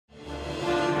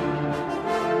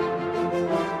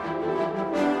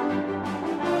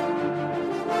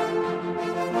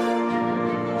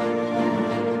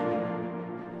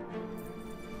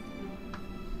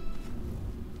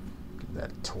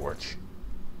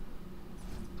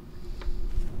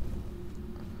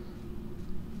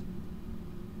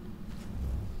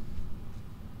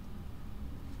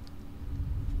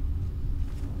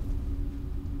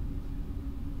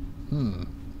Hmm.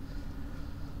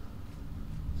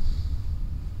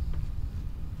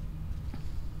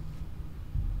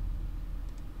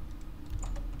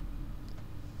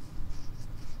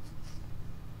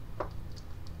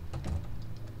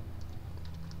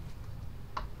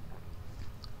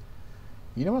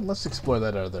 You know what? Let's explore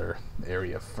that other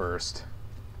area first.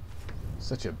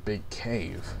 Such a big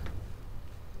cave.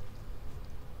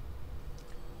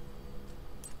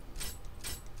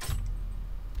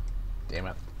 Damn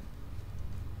it.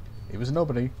 He was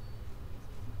nobody.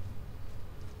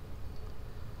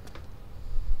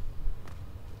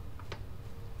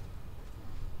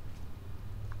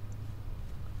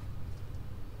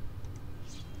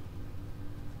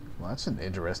 Well, that's an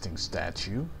interesting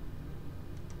statue.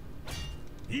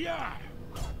 Yeah.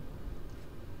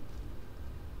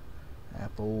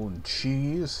 Apple and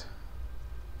cheese.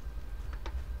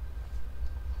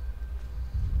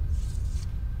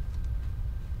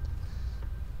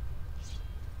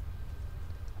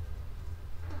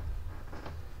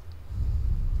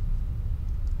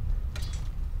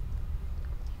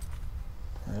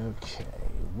 Okay,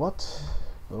 what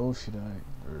bow should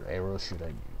I, or arrow should I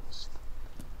use?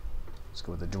 Let's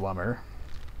go with the drummer.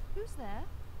 Who's there?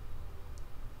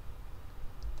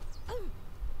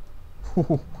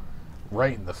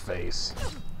 Right in the face.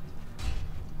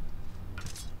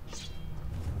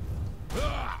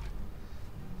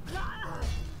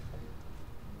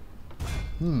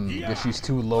 Guess she's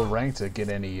too low ranked to get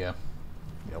any, you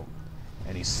know,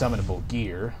 any summonable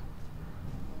gear.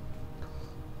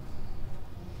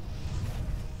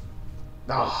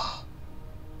 Ah.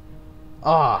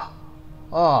 Ah.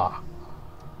 Ah.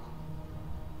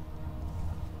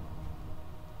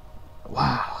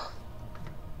 Wow.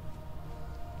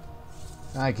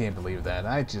 I can't believe that.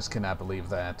 I just cannot believe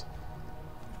that.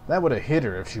 That would have hit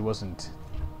her if she wasn't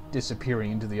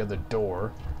disappearing into the other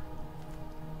door.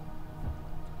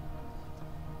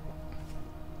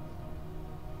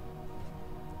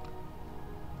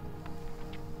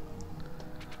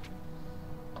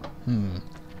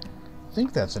 I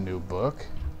think that's a new book.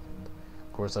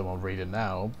 Of course, I won't read it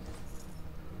now.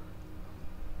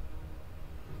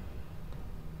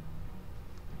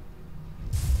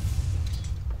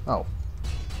 Oh.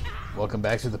 Welcome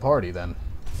back to the party, then.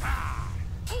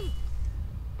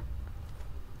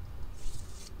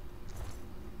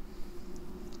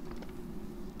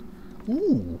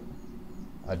 Ooh.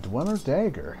 A Dweller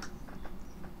dagger.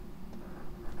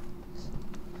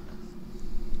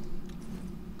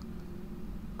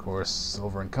 Of course,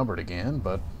 over encumbered again,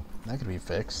 but that could be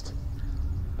fixed.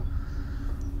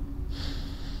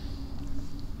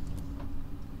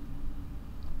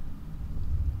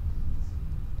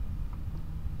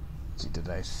 Let's see, did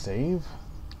I save?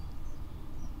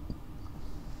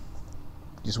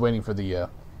 Just waiting for the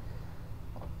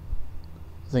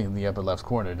thing in the upper left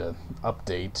corner to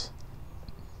update.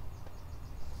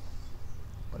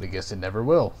 But I guess it never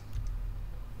will.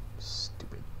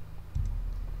 Stupid.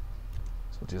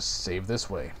 So we'll just save this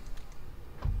way.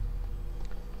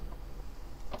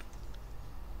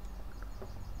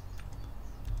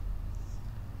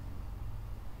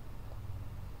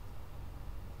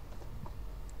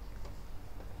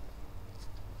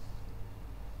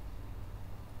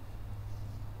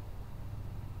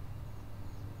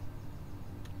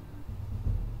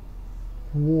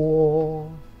 War.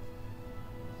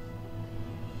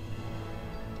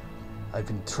 I've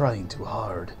been trying too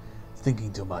hard,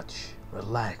 thinking too much.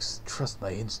 Relax, trust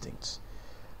my instincts.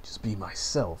 Just be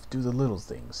myself, do the little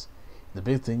things. The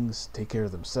big things take care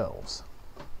of themselves.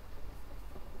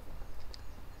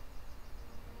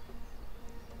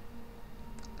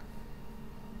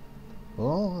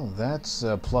 Well, that's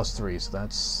 +3, so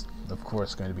that's, of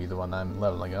course, going to be the one I'm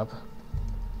leveling up.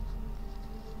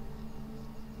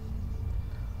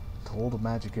 Told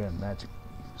Magica and magic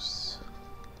use.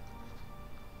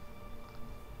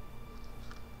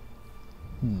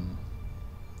 Well,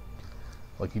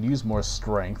 I could use more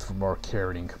strength for more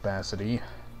carrying capacity.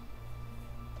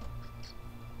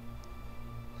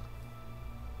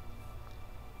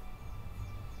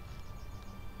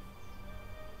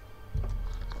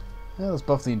 Yeah, let's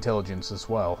buff the intelligence as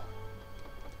well.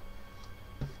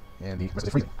 And the rest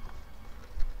of freezing.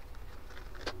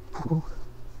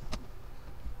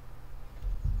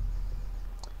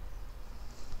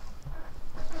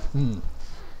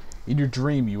 In your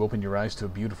dream, you open your eyes to a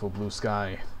beautiful blue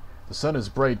sky. The sun is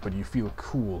bright, but you feel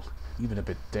cool, even a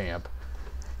bit damp.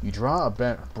 You draw a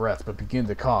breath, but begin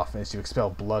to cough as you expel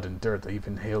blood and dirt that you've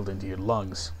inhaled into your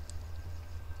lungs.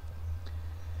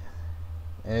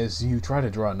 As you try to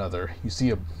draw another, you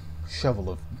see a shovel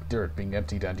of dirt being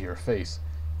emptied onto your face.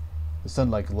 The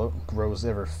sunlight grows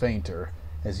ever fainter.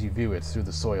 as you view it through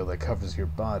the soil that covers your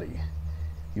body.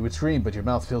 You would scream, but your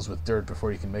mouth fills with dirt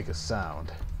before you can make a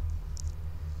sound.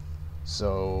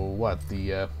 So, what,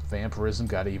 the vampirism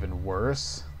got even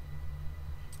worse?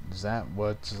 Is that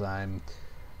what I'm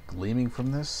gleaming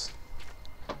from this?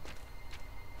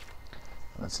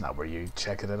 That's not where you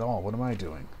check it at all. What am I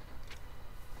doing?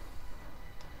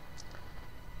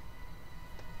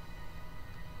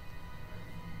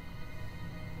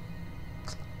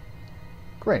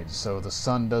 Great, so the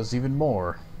sun does even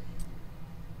more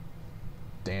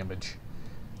damage,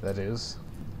 that is.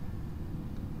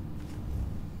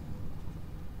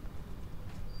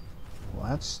 Well,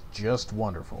 that's just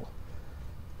wonderful.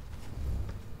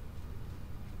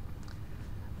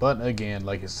 But again,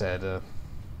 like I said,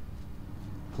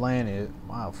 playing it,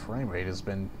 wow, frame rate has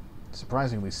been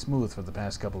surprisingly smooth for the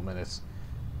past couple minutes.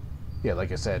 Yeah,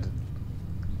 like I said,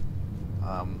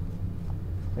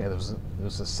 yeah, there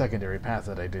was a secondary path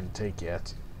that I didn't take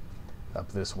yet,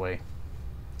 up this way.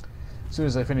 As soon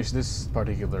as I finish this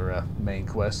particular main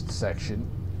quest section,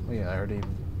 well, yeah, I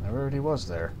already was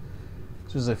there.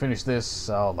 As soon as I finish this,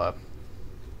 I'll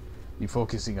be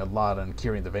focusing a lot on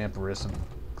curing the vampirism,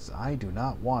 because I do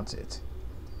not want it.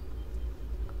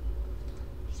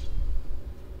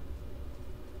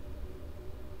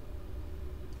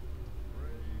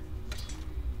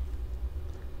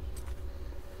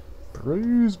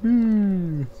 Praise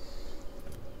me!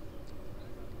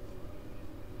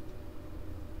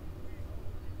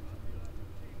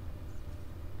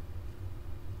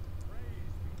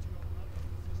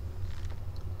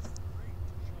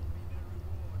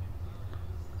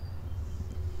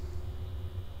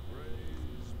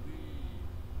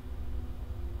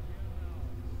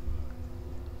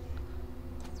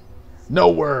 No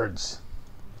words!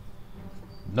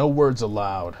 No words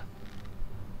allowed.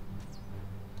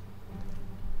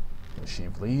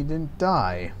 Shamefully, he didn't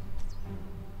die.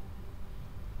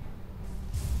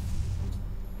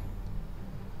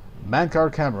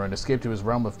 Mankar Cameron escaped to his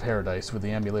realm of paradise with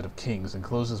the Amulet of Kings and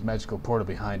closed his magical portal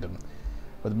behind him.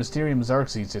 But the Mysterium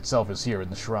Xarxes itself is here in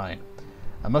the shrine.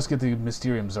 I must get the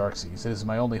Mysterium Xarxes. It is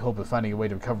my only hope of finding a way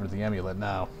to recover the amulet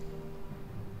now.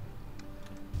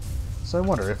 So I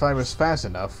wonder, if I was fast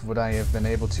enough, would I have been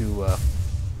able to,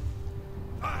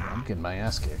 I'm getting my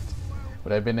ass kicked.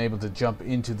 Would I have been able to jump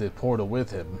into the portal with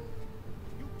him?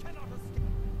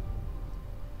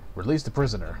 Release the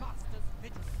prisoner.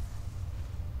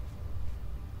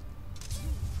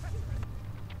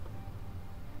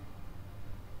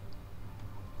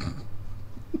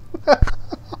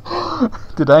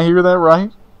 Did I hear that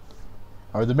right?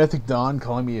 Are the Mythic Dawn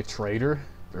calling me a traitor?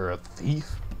 Or a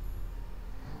thief?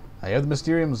 I have the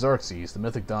Mysterium Xarxes, the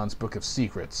Mythic Dawn's Book of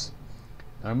Secrets.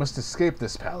 I must escape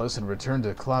this palace and return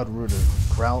to Cloud Ruler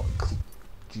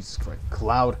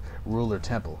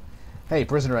Temple. Hey,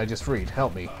 prisoner I just freed,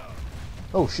 help me.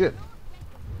 Oh, shit.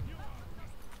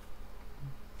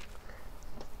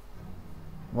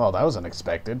 Well, that was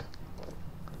unexpected.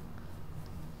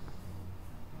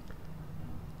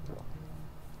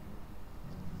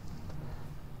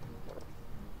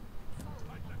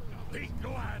 Be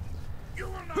glad. You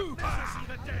will not live to see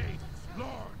the day.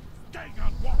 Lord,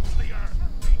 Dagon walks the earth.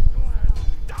 Be glad.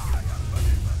 Die,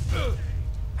 unbeliever.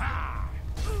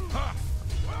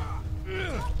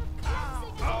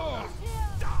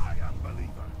 Die,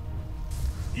 unbeliever.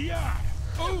 Yeah.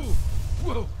 Oh.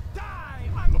 Whoa. Die,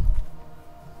 unbeliever.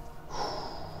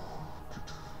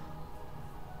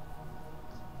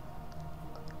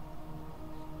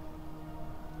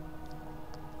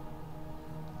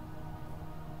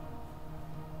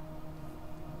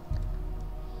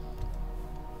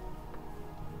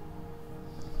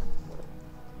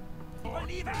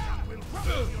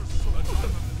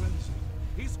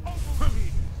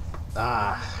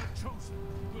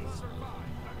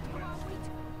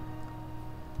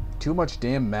 Too much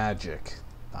damn magic,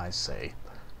 I say.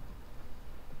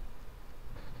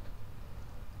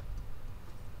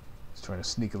 Just trying to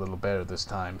sneak a little better this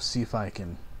time. See if I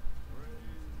can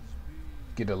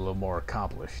get a little more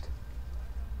accomplished.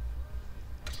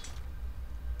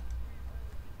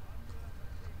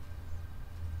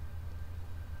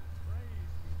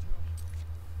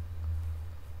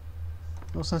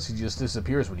 Well, since he just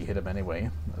disappears when you hit him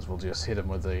anyway, as we'll just hit him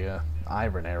with a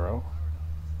iron arrow.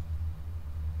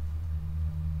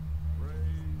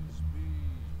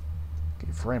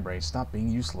 Okay, frame rate, stop being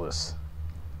useless.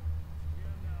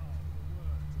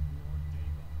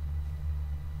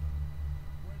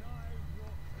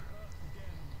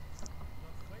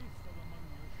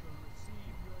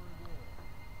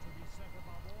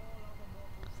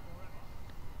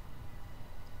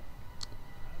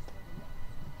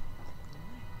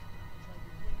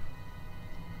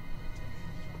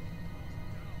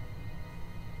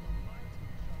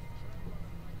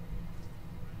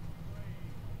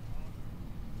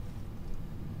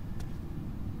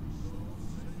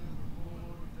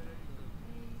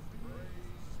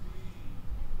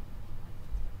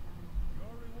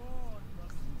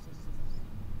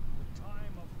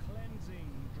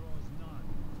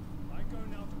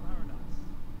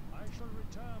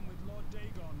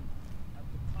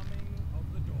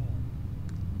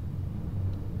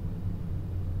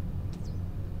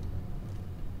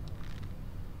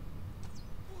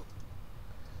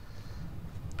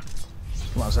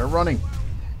 start running.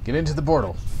 Get into the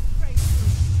portal.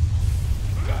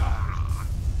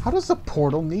 How does the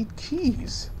portal need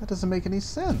keys? That doesn't make any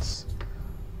sense.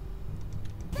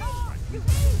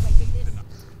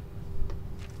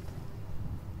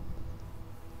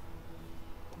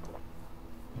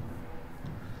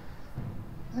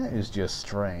 That is just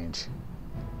strange.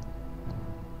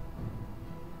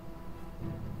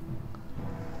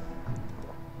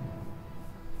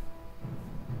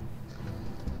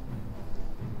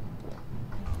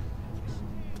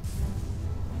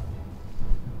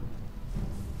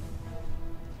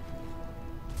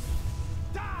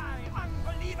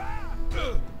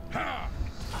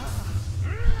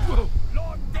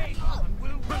 Lord Dagon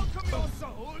will welcome your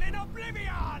soul in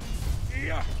Oblivion!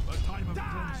 Yeah. A time of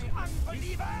die,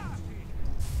 unbeliever!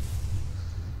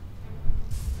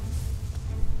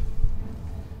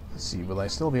 Let's see, will I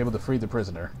still be able to free the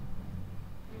prisoner?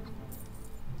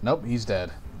 Nope, he's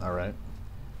dead. Alright.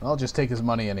 I'll just take his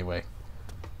money anyway.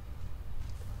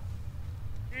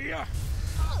 Yeah.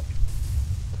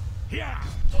 Yeah.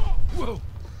 Whoa.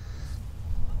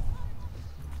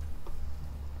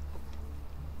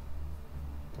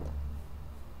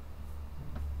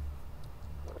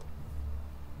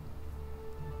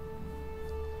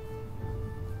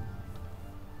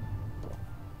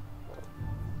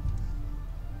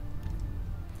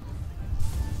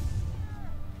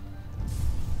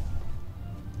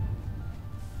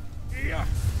 Yeah.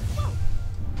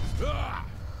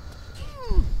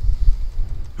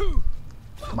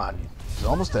 Come on, he's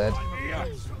almost dead. Yeah.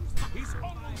 He's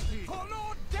almost dead. For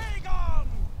Lord Dagon!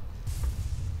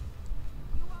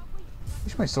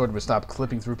 Wish my sword would stop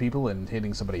clipping through people and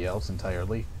hitting somebody else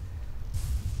entirely.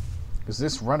 Because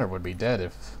this runner would be dead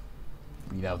if,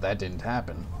 you know, that didn't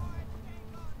happen.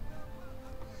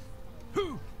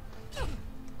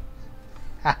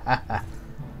 Ha ha ha.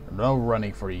 No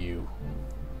running for you.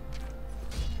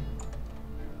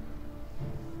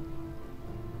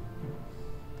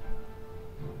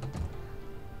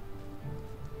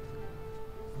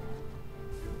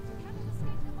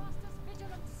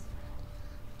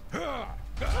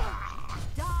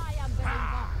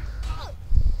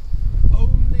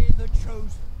 Only the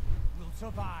chosen will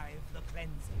survive the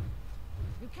cleansing.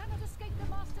 You cannot escape the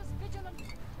Master's vigilance.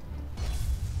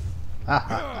 Ha ha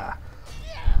ha.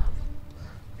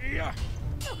 Yeah.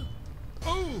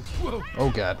 Oh, whoa. Oh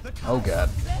god. Oh god.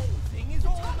 Cleansing is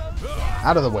almost here.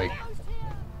 Out of the way.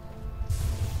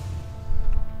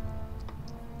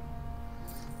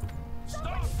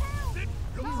 Stop.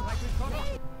 Looks like we've got a...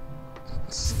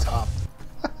 Stop.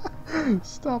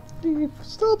 Stop thief.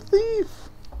 Stop thief.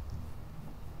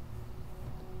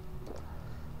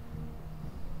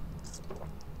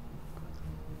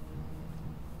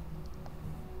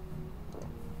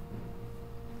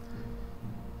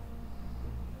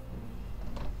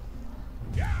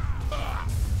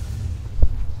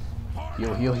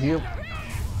 Heal, heal, heal.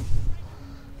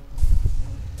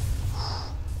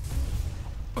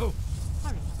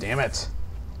 Damn it.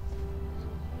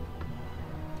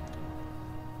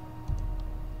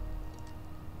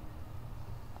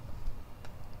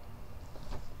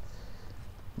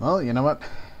 Well, you know what?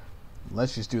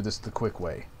 Let's just do this the quick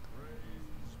way.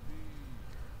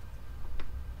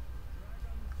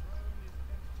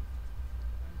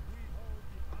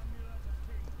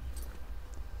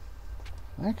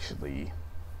 Actually,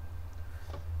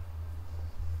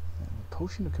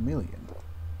 Potion of Chameleon.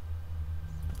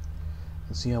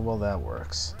 Let's see how well that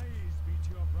works. Praise be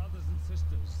to your brothers and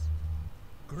sisters.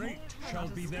 Great shall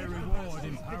be their reward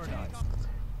in paradise.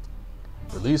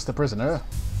 Release the prisoner.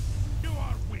 You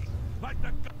are weak, like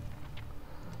the...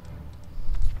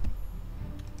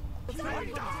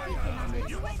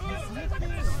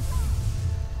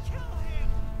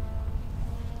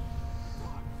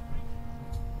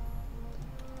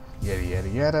 Yada yada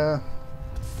yada.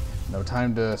 No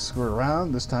time to screw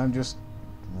around. This time just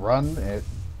run. There's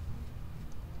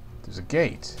a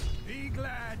gate. Be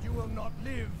glad you will not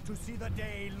live to see the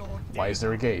day Lord Why is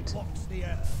there a gate? walks the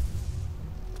earth.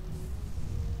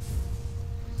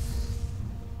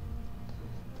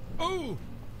 Oh!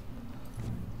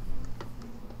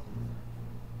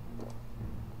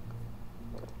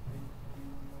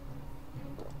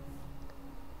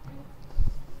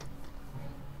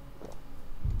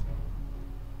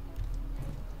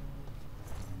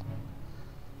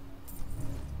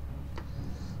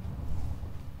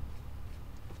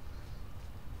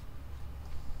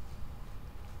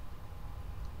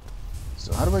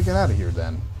 So how do I get out of here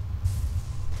then?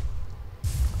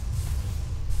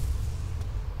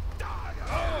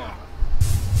 I'm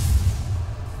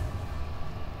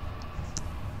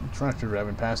trying to figure out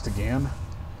having passed again.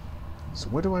 So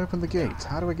where do I open the gates?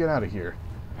 How do I get out of here?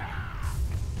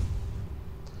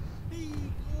 Be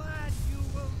glad you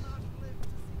will not live to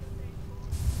see the day dawn.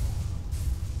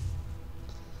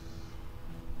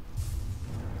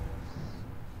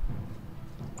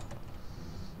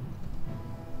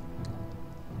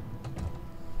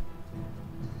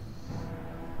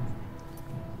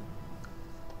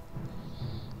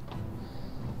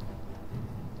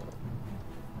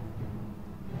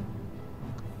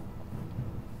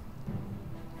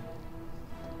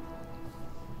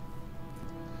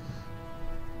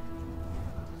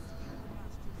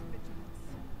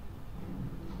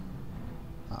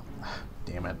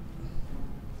 Damn it.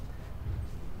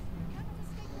 You cannot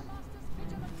escape the Master's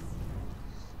vigilance.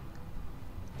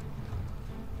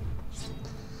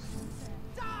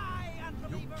 Die, You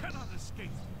unbeliever! cannot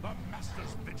escape the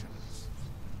Master's vigilance.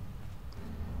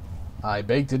 I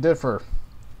beg to differ.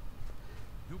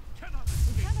 You cannot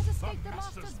You cannot escape escape the the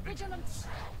Master's Master's vigilance.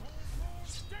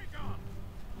 vigilance. Dagon!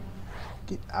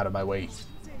 Get out of my way.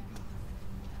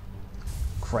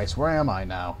 Christ, where am I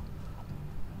now?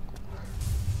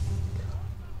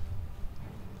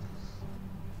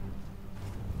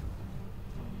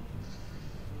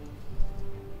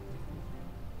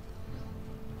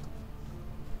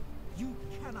 You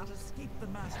cannot escape the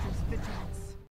Master's vigilance.